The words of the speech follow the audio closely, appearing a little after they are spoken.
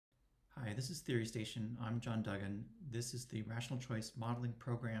Hi, this is TheoryStation. I'm John Duggan. This is the Rational Choice Modeling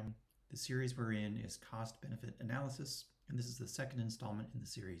Program. The series we're in is Cost-Benefit Analysis, and this is the second installment in the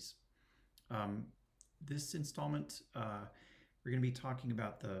series. This installment, we're going to be talking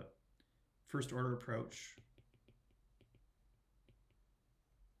about the first-order approach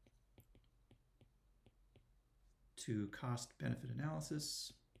to cost-benefit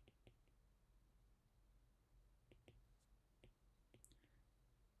analysis.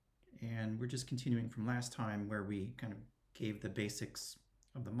 And we're just continuing from last time where we kind of gave the basics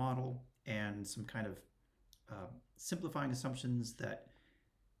of the model and some kind of simplifying assumptions that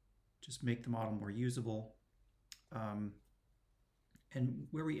just make the model more usable. And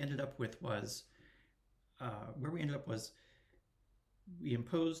where we ended up was we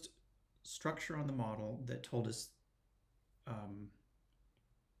imposed structure on the model that told us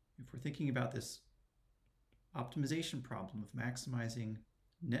if we're thinking about this optimization problem of maximizing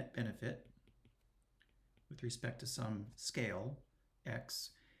net benefit with respect to some scale x,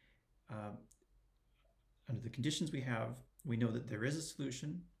 under the conditions we have, we know that there is a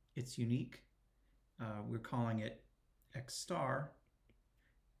solution. It's unique. We're calling it x star,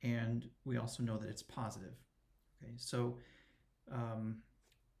 and we also know that it's positive. Okay, so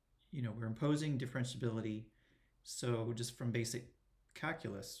we're imposing differentiability. So just from basic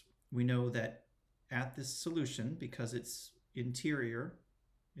calculus, we know that at this solution, because it's interior,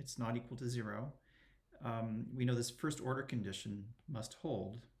 it's not equal to 0. We know this first order condition must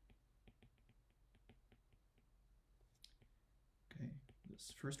hold. Okay,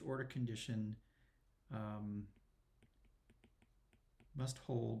 this first order condition must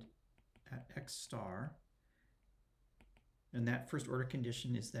hold at x star. And that first order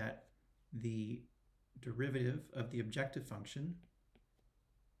condition is that the derivative of the objective function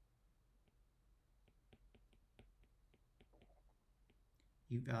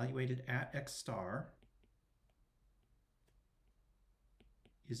evaluated at x star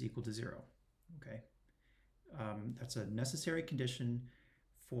is equal to 0. Okay, that's a necessary condition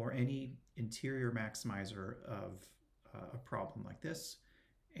for any interior maximizer of a problem like this.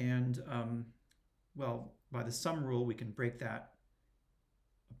 And well, by the sum rule, we can break that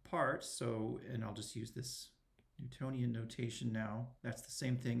apart. So, and I'll just use this Newtonian notation now. That's the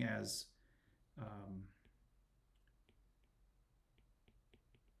same thing as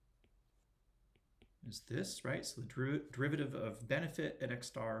this, right? So the derivative of benefit at x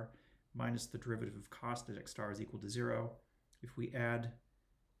star minus the derivative of cost at x star is equal to 0. If we add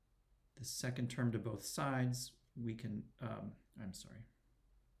the second term to both sides, we can,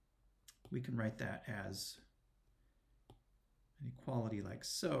 we can write that as an equality like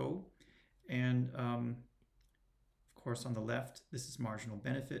so. And of course, on the left, this is marginal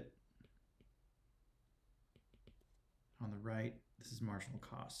benefit. On the right, this is marginal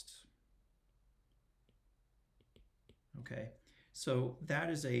cost. Okay, so that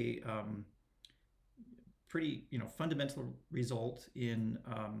is a pretty fundamental result in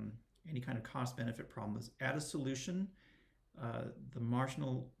any kind of cost-benefit problem. Is at a solution, the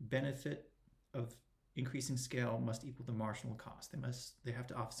marginal benefit of increasing scale must equal the marginal cost. They have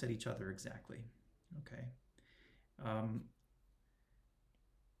to offset each other exactly. Okay.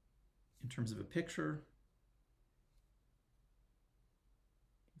 In terms of a picture,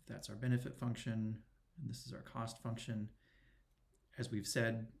 if that's our benefit function, and this is our cost function. As we've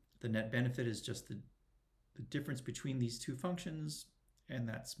said, the net benefit is just the difference between these two functions, and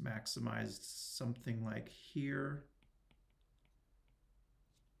that's maximized something like here.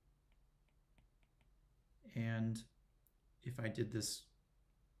 And if I did this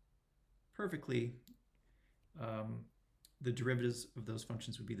perfectly, the derivatives of those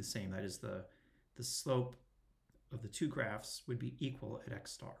functions would be the same. That is, the slope of the two graphs would be equal at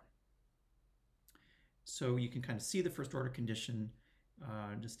x star. So you can kind of see the first order condition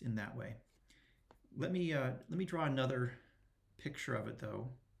just in that way. Let me draw another picture of it though,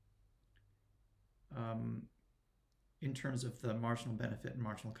 in terms of the marginal benefit and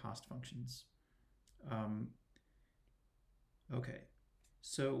marginal cost functions. Okay,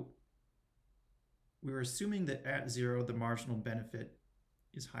 so we were assuming that at 0 the marginal benefit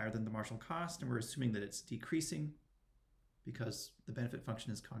is higher than the marginal cost, and we're assuming that it's decreasing because the benefit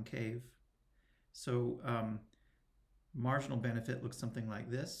function is concave. So marginal benefit looks something like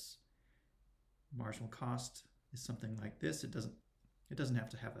this. Marginal cost is something like this. It doesn't have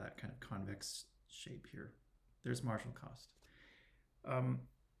to have that kind of convex shape here. There's marginal cost.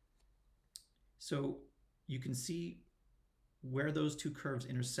 So you can see where those two curves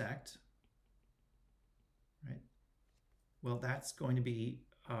intersect, right? Well, that's going to be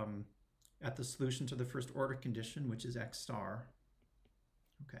at the solution to the first order condition, which is x star.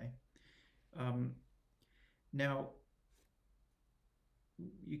 Okay. Now,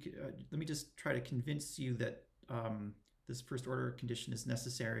 let me just try to convince you that this first order condition is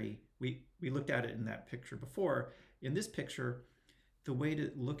necessary. We looked at it in that picture before. In this picture, the way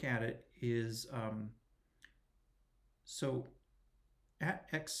to look at it is, so at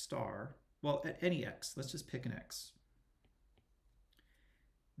x star, well, at any x, let's just pick an x.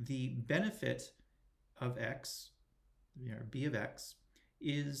 The benefit of x, b of x,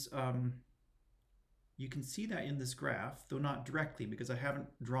 is, you can see that in this graph, though not directly because I haven't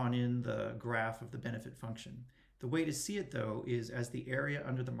drawn in the graph of the benefit function. The way to see it, though, is as the area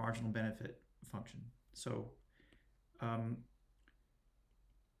under the marginal benefit function. So, and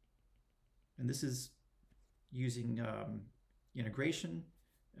this is using integration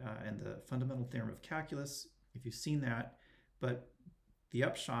and the fundamental theorem of calculus, if you've seen that. But the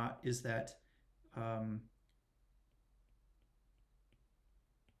upshot is that the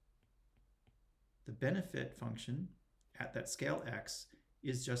benefit function at that scale x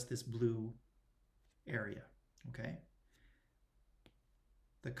is just this blue area, okay?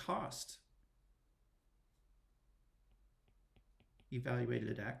 The cost evaluated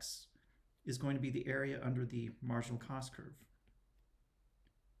at x is going to be the area under the marginal cost curve,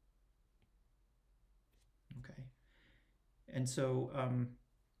 okay? And so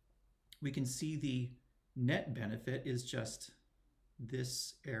we can see the net benefit is just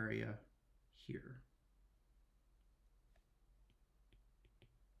this area here.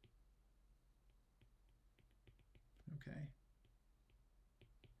 Okay.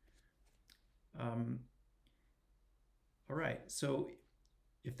 All right, so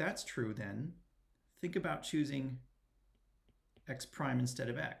if that's true, then think about choosing x prime instead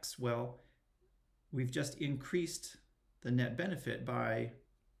of x. Well, we've just increased the net benefit by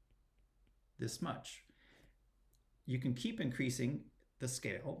this much. You can keep increasing the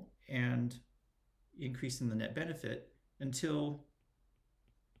scale and increasing the net benefit until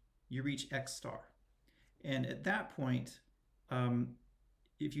you reach x star. And at that point,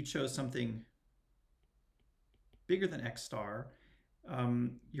 if you chose something bigger than x star,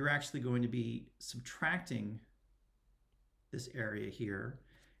 you're actually going to be subtracting this area here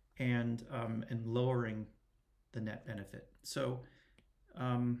and lowering the net benefit. So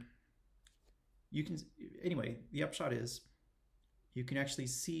you can, anyway, the upshot is you can actually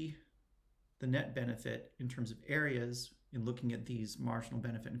see the net benefit in terms of areas in looking at these marginal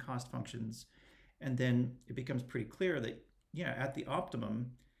benefit and cost functions. And then it becomes pretty clear that, yeah, at the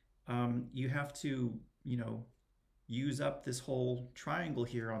optimum, you have to, use up this whole triangle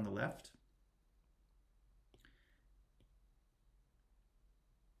here on the left.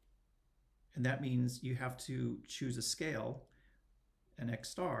 And that means you have to choose a scale, an x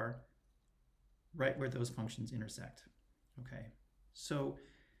star, right where those functions intersect. Okay, so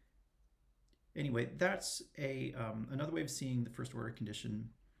anyway, that's another way of seeing the first order condition.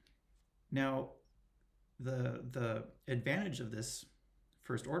 Now, the advantage of this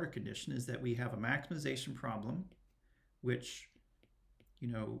first order condition is that we have a maximization problem, which,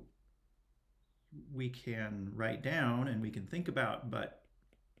 we can write down and we can think about, but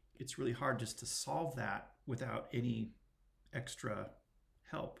it's really hard just to solve that without any extra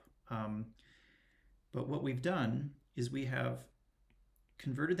help. But what we've done is we have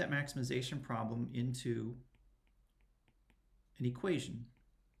converted that maximization problem into an equation.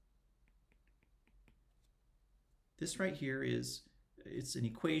 This right here it's an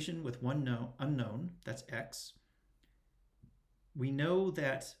equation with one unknown, that's x. We know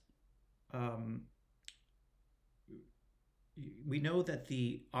that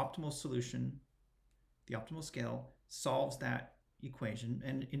the optimal solution, the optimal scale, solves that equation.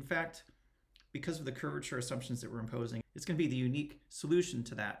 And in fact, because of the curvature assumptions that we're imposing, it's going to be the unique solution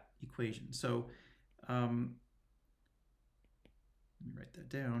to that equation. So let me write that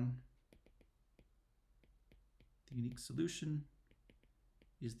down. The unique solution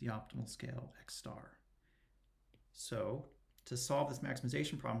is the optimal scale x star. So to solve this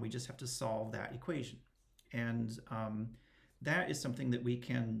maximization problem, we just have to solve that equation. And that is something that we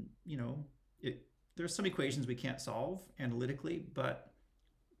can, there's some equations we can't solve analytically, but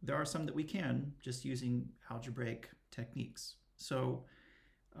there are some that we can just using algebraic techniques. So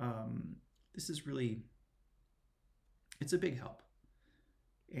this is really, it's a big help.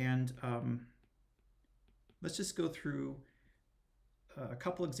 And let's just go through a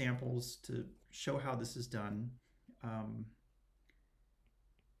couple examples to show how this is done.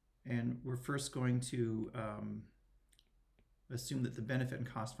 And we're first going to assume that the benefit and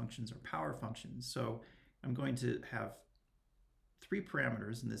cost functions are power functions. So I'm going to have 3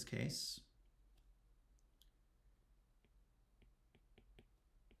 parameters in this case.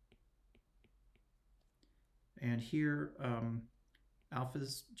 And here, alpha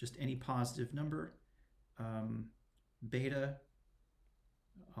is just any positive number. Beta,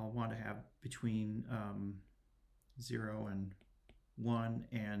 I'll want to have between 0 and 1,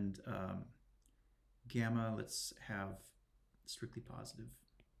 and gamma, let's have strictly positive.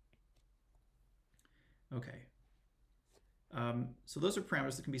 Okay. So those are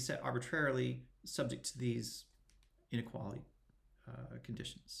parameters that can be set arbitrarily subject to these inequality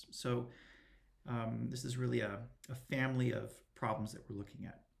conditions. So this is really a family of problems that we're looking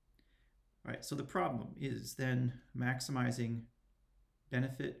at. All right, so the problem is then maximizing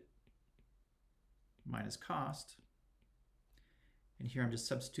benefit minus cost. And here I'm just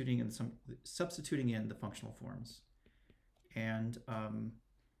substituting in the functional forms. And all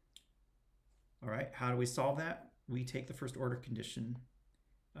right, how do we solve that? We take the first order condition.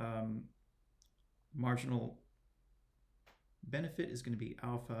 Marginal benefit is going to be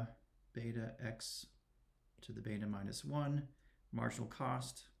alpha beta x to the beta minus 1. Marginal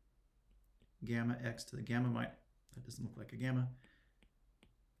cost, gamma x to the gamma that doesn't look like a gamma.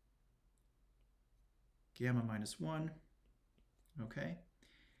 Gamma minus 1. Okay.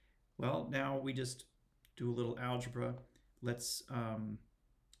 Well, now we just do a little algebra. Let's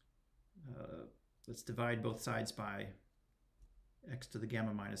divide both sides by x to the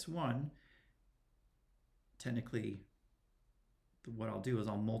gamma minus 1. Technically, what I'll do is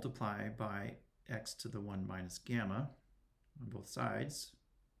I'll multiply by x to the 1 minus gamma on both sides.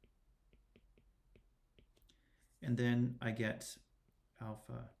 And then I get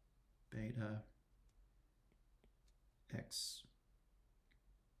alpha beta x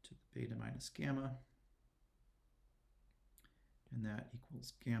to the beta minus gamma. And that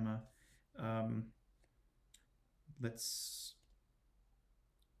equals gamma. Let's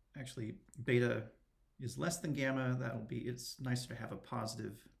actually, beta is less than gamma. It's nicer to have a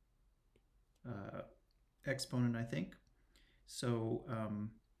positive exponent, I think. So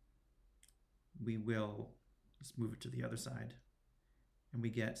we will just move it to the other side. And we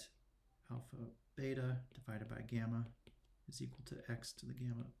get alpha beta divided by gamma is equal to x to the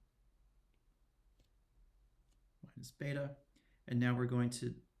gamma minus beta. And now we're going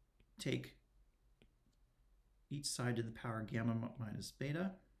to take each side to the power gamma minus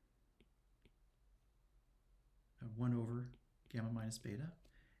beta, 1 over gamma minus beta,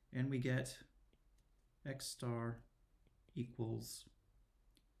 and we get x star equals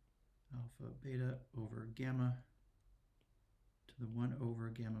alpha beta over gamma to the 1 over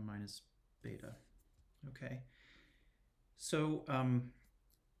gamma minus beta. Okay, so I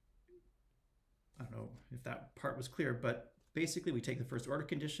don't know if that part was clear, but basically we take the first order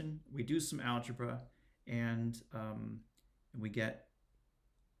condition, we do some algebra, and we get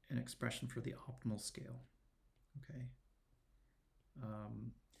an expression for the optimal scale. Okay.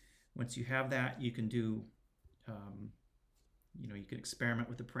 Once you have that, you can do, you can experiment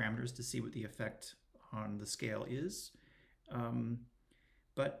with the parameters to see what the effect on the scale is.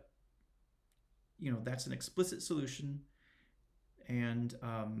 But that's an explicit solution, and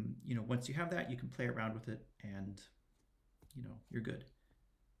once you have that, you can play around with it, and you're good.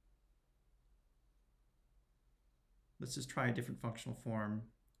 Let's just try a different functional form,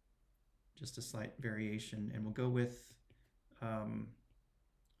 just a slight variation, and we'll go with a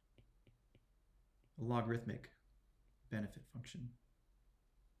logarithmic benefit function.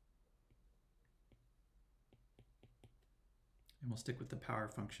 And we'll stick with the power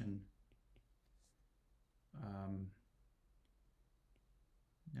function.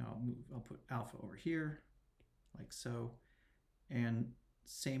 Now I'll put alpha over here, like so, and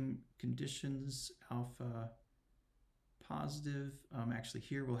same conditions, alpha positive. Actually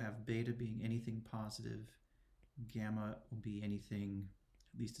here we'll have beta being anything positive, gamma will be anything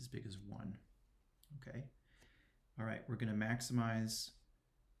at least as big as 1. Okay. All right, we're going to maximize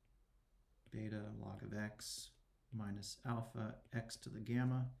beta log of x minus alpha x to the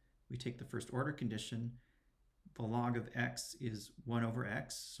gamma. We take the first order condition. The log of x is 1 over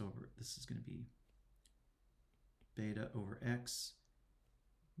x, so this is going to be beta over x.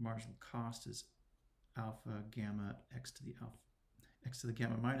 Marginal cost is alpha gamma x to the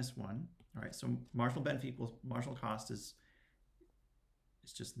gamma minus 1. All right, so marginal benefit equals marginal cost is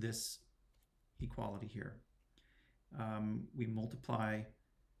just this equality here. We multiply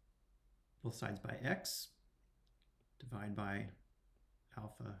both sides by x, divide by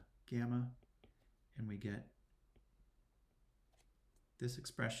alpha gamma, and we get this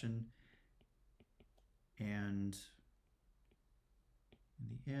expression, and in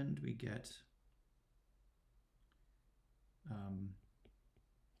the end we get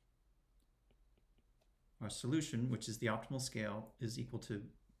our solution, which is the optimal scale, is equal to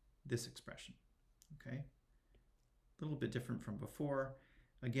this expression. Okay, little bit different from before.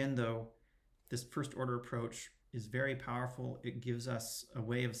 Again, though, this first order approach is very powerful. It gives us a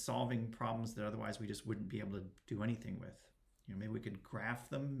way of solving problems that otherwise we just wouldn't be able to do anything with. Maybe we could graph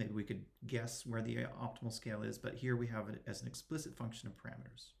them, maybe we could guess where the optimal scale is, but here we have it as an explicit function of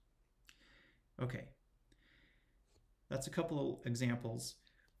parameters. Okay, that's a couple examples.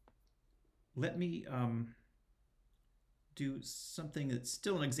 Let me do something that's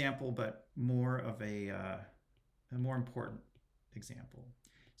still an example, but more of a more important example.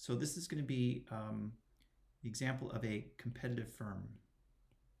 So this is going to be the example of a competitive firm.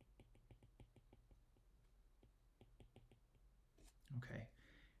 Okay.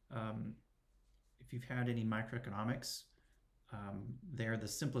 If you've had any microeconomics, there the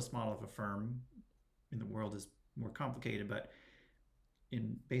simplest model of a firm in the world is more complicated, but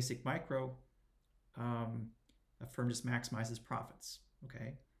in basic micro, a firm just maximizes profits.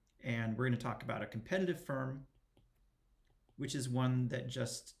 Okay. And we're going to talk about a competitive firm, which is one that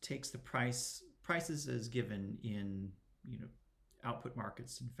just takes the prices as given in output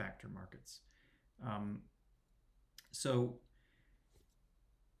markets and factor markets. So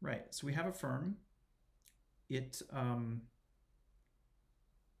we have a firm.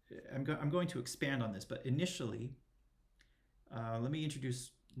 I'm going to expand on this, but initially, let me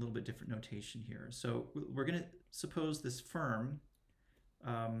introduce a little bit different notation here. So we're going to suppose this firm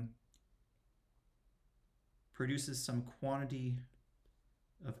produces some quantity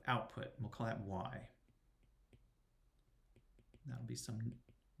of output. We'll call that Y. That'll be some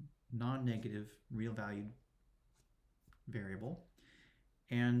non-negative real valued variable.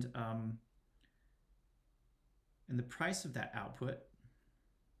 And the price of that output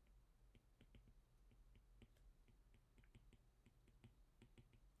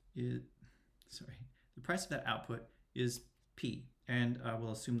is, the price of that output is P, and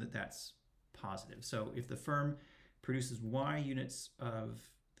we'll assume that that's positive. So if the firm produces Y units of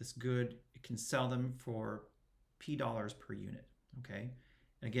this good, it can sell them for P dollars per unit, okay?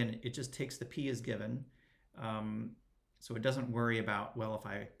 And again, it just takes the P as given, so it doesn't worry about, well, if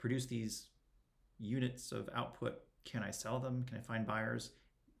I produce these units of output, can I sell them? Can I find buyers?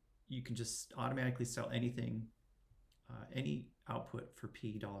 You can just automatically sell anything, any output for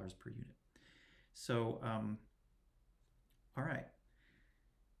P dollars per unit. So, all right.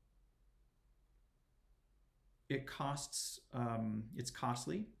 It costs, it's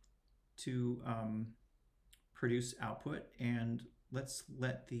costly to produce output, and let's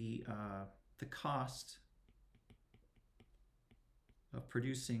let the cost of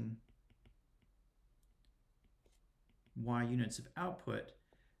producing Y units of output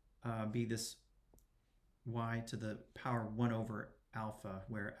be this Y to the power 1 over alpha,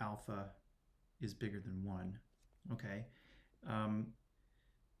 where alpha is bigger than 1. Okay.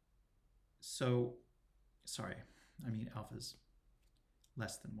 Sorry, I mean alpha's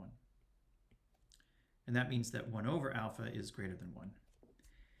less than 1. And that means that 1 over alpha is greater than 1.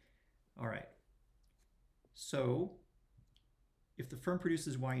 All right. So if the firm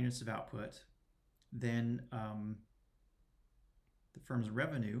produces Y units of output, then the firm's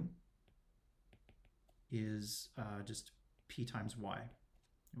revenue is just P times Y.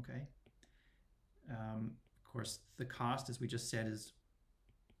 Okay. Of course, the cost, as we just said, is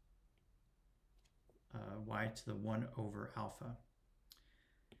Y to the 1 over alpha.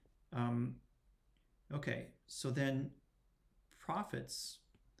 Okay, so then profits,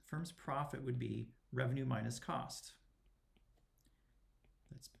 the firm's profit would be revenue minus cost.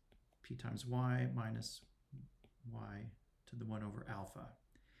 That's P times Y minus Y to the 1 over alpha.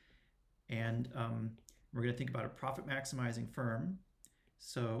 And we're going to think about a profit maximizing firm.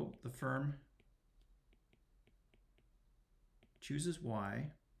 So the firm chooses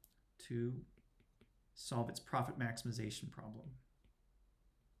Y to solve its profit maximization problem.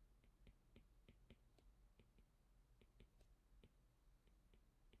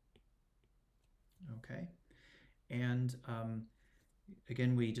 Okay, and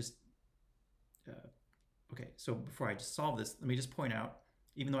again, we just, okay, so before I just solve this, let me just point out,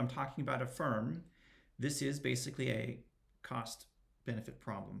 even though I'm talking about a firm, this is basically a cost benefit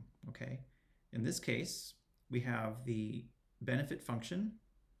problem, okay? In this case, we have the benefit function.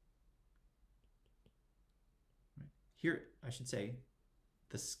 Here, I should say,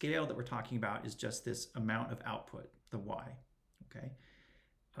 the scale that we're talking about is just this amount of output, the Y, okay?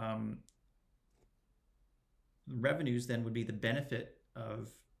 Revenues then would be the benefit of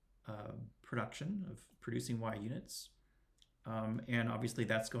production, of producing Y units. And obviously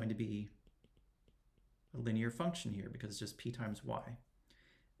that's going to be a linear function here because it's just P times Y.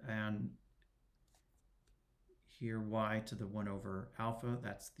 And here Y to the 1 over alpha,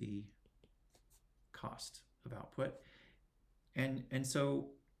 that's the cost of output. And so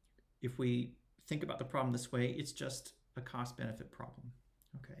if we think about the problem this way, it's just a cost-benefit problem.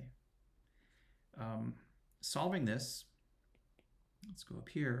 Okay. Solving this, let's go up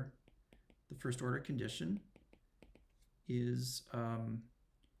here. The first order condition is,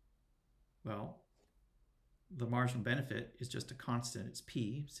 well, the marginal benefit is just a constant. It's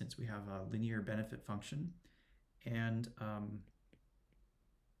p, since we have a linear benefit function. And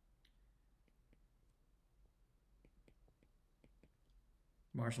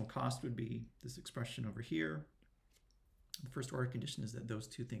marginal cost would be this expression over here. The first order condition is that those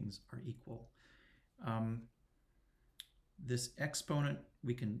two things are equal. This exponent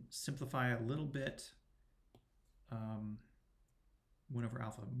we can simplify a little bit. 1 over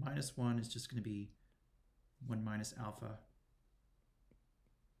alpha minus 1 is just going to be 1 minus alpha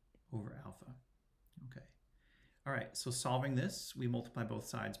over alpha. Okay. All right, so solving this, we multiply both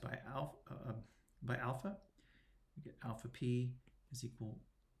sides by alpha. We get alpha p is equal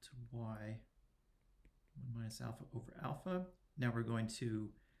to y 1 minus alpha over alpha. Now we're going to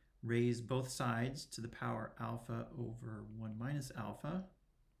raise both sides to the power alpha over 1 minus alpha.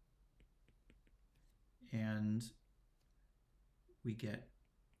 And we get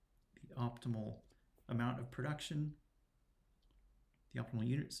the optimal amount of production. The optimal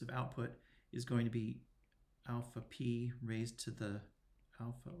units of output is going to be alpha p raised to the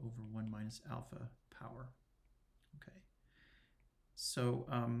alpha over 1 minus alpha power. Okay. So,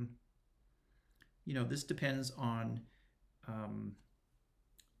 you know, this depends on,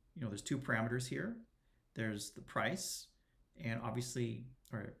 you know, there's two parameters here. There's the price, and obviously,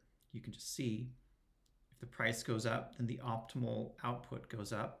 or you can just see, if the price goes up, then the optimal output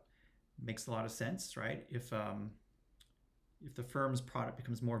goes up. Makes a lot of sense, right? If the firm's product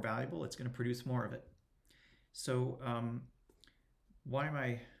becomes more valuable, it's going to produce more of it. So why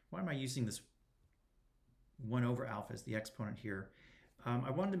am I using this 1 over alpha as the exponent here? I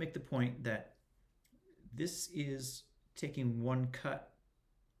wanted to make the point that this is taking one cut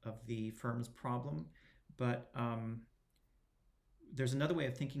of the firm's problem, but there's another way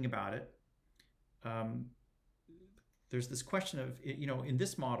of thinking about it. There's this question of, you know, in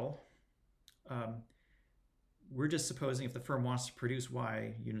this model, we're just supposing if the firm wants to produce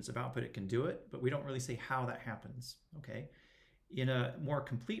Y units of output, it can do it, but we don't really say how that happens, okay? In a more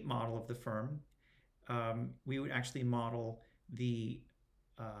complete model of the firm, we would actually model the,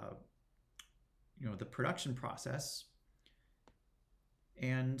 you know, the production process,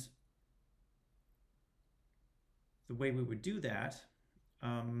 and the way we would do that,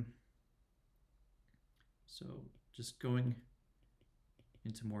 so just going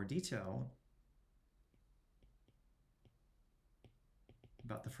into more detail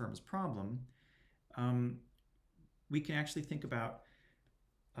about the firm's problem, we can actually think about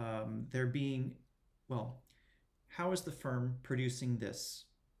there being, well, how is the firm producing this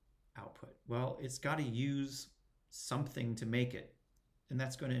output? Well, it's got to use something to make it, and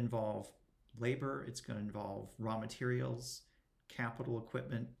that's going to involve labor, it's going to involve raw materials, capital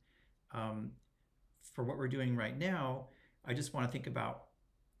equipment. For what we're doing right now, I just want to think about,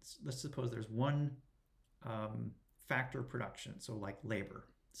 let's suppose there's one factor of production, so like labor.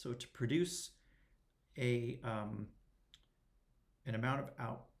 So to produce an amount of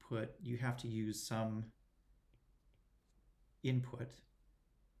output, you have to use some input,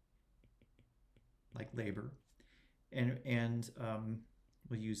 like labor, and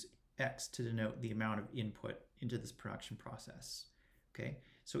we'll use X to denote the amount of input into this production process. Okay,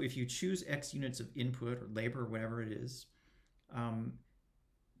 so if you choose X units of input or labor or whatever it is,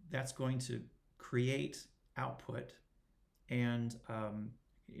 that's going to create output. And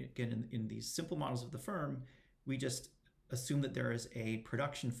again, in these simple models of the firm, we just assume that there is a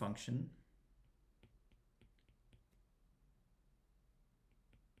production function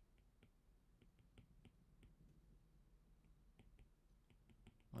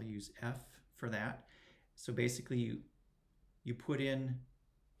I'll use F for that. So basically you put in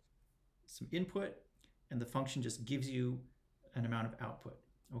some input and the function just gives you an amount of output,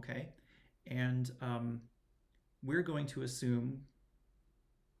 okay? And we're going to assume,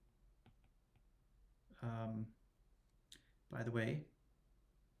 by the way,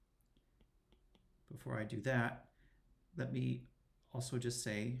 before I do that, let me also just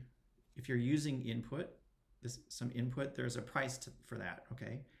say, if you're using input, some input, there's a price for that,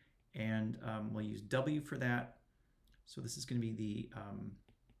 okay? And we'll use W for that. So this is going to be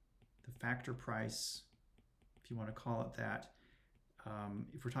the factor price, if you want to call it that.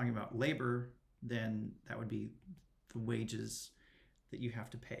 If we're talking about labor, then that would be the wages that you have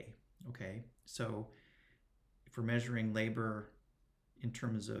to pay, okay? So if we're measuring labor in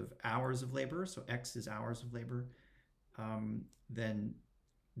terms of hours of labor, so X is hours of labor, then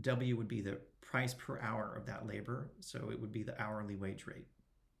W would be the price per hour of that labor, so it would be the hourly wage rate.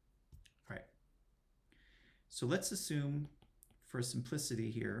 All right. So let's assume, for simplicity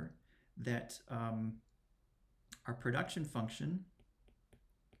here, that our production function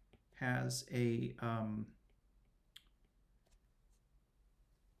has a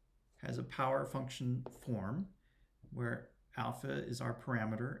power function form where alpha is our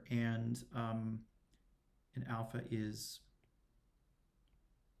parameter and alpha is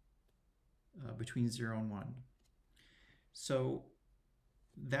between 0 and 1. So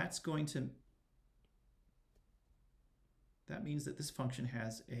that means that this function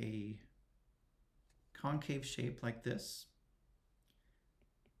has a concave shape like this.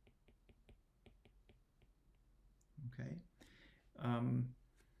 Okay.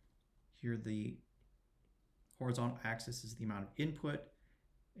 Here the horizontal axis is the amount of input,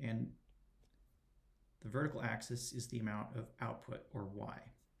 and the vertical axis is the amount of output, or y.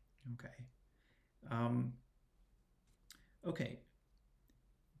 Okay. Okay.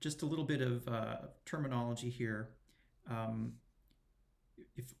 Just a little bit of terminology here.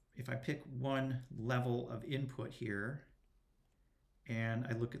 If I pick one level of input here, and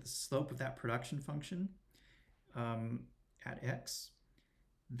I look at the slope of that production function at x,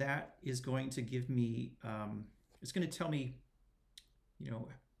 that is going to give me, it's going to tell me,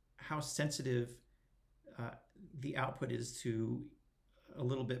 how sensitive the output is to a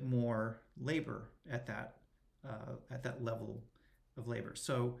little bit more labor at that level of labor.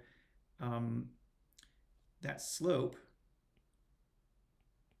 So that slope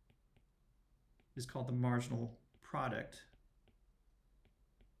is called the marginal product.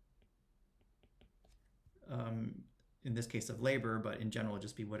 In this case of labor, but in general,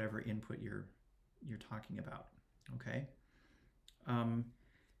 just be whatever input you're talking about. Okay.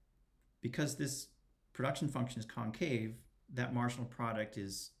 Because this production function is concave, that marginal product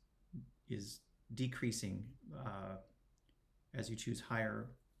is decreasing as you choose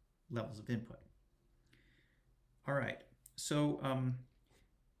higher levels of input. All right. So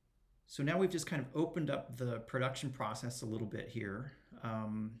so now we've just kind of opened up the production process a little bit here.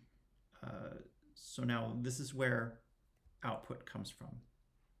 So now this is where output comes from.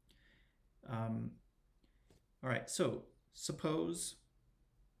 All right, so let's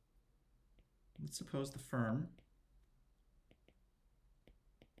suppose the firm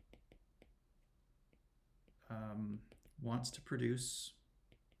wants to produce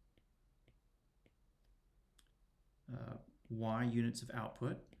Y units of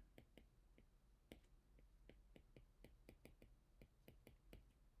output.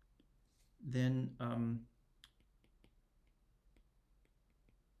 Then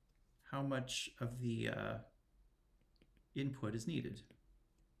how much of the input is needed?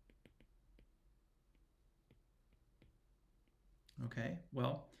 Okay,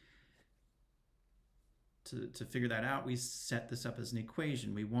 well, to figure that out, we set this up as an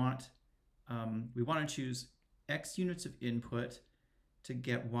equation. We want to choose X units of input to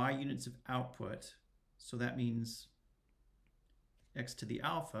get Y units of output. So that means X to the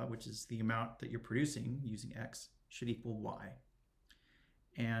alpha, which is the amount that you're producing using X, should equal Y.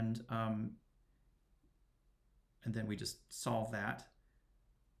 And then we just solve that.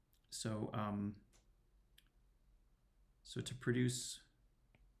 So so to produce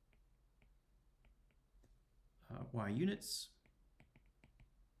Y units,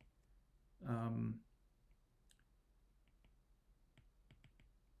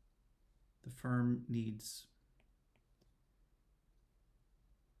 the firm needs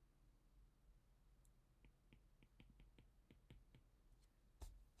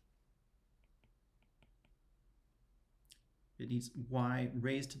Y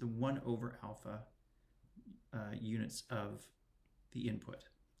raised to the 1 over alpha units of the input.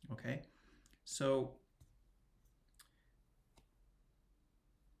 Okay, so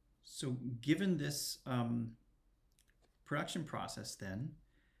given this production process, then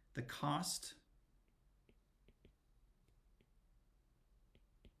the cost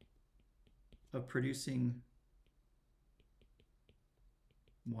of producing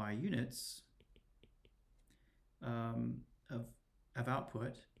Y units of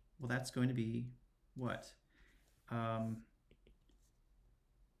output, well, that's going to be what?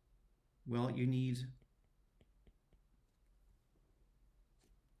 Well, you need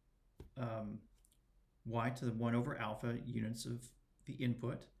Y to the 1 over alpha units of the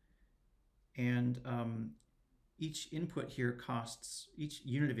input, and each input here costs, each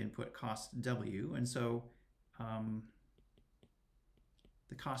unit of input costs W, and so the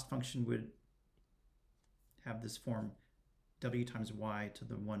cost function would have this form w times y to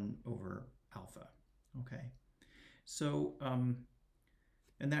the 1 over alpha. Okay, so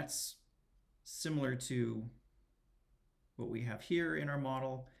and that's similar to what we have here in our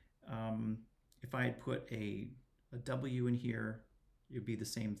model. If I had put a w in here, it would be the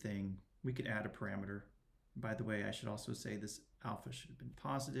same thing. We could add a parameter. By the way, I should also say this alpha should have been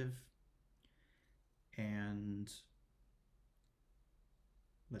positive. And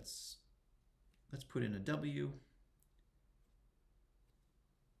let's put in a w.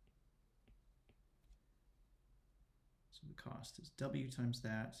 So the cost is w times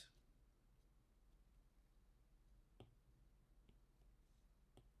that.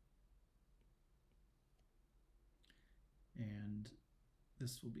 And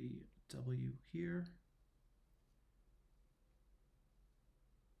this will be w here.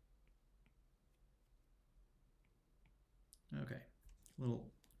 Okay, a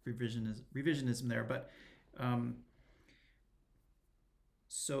little revisionism there, but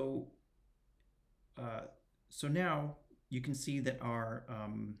so now you can see that our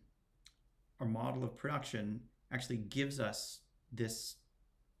model of production actually gives us this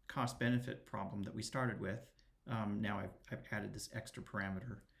cost-benefit problem that we started with. Now I've added this extra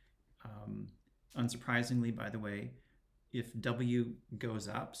parameter. Unsurprisingly, by the way, if w goes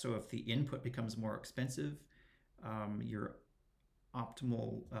up, so if the input becomes more expensive, your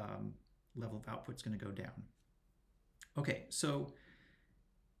optimal level of output is going to go down. Okay, so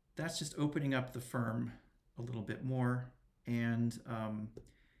that's just opening up the firm a little bit more, and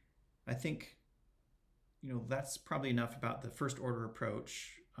I think that's probably enough about the first order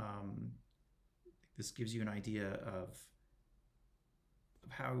approach. This gives you an idea of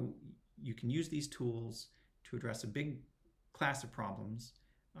how you can use these tools to address a big class of problems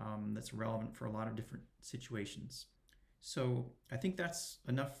that's relevant for a lot of different situations. So I think that's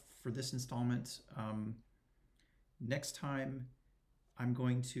enough for this installment. Next time I'm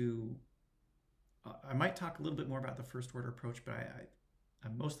going to, I might talk a little bit more about the first order approach, but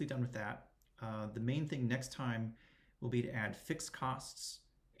I'm mostly done with that. The main thing next time will be to add fixed costs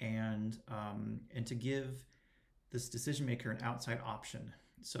and to give this decision maker an outside option.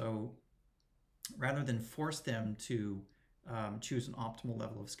 So rather than force them to choose an optimal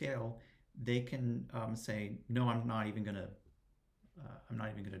level of scale, they can say, no, I'm not even going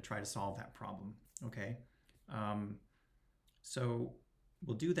to try to solve that problem. Okay, so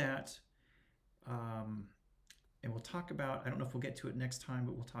we'll do that, and we'll talk about, I don't know if we'll get to it next time,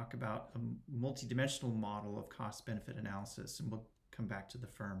 but we'll talk about a multidimensional model of cost-benefit analysis, and we'll come back to the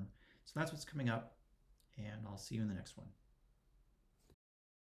firm. So that's what's coming up, and I'll see you in the next one.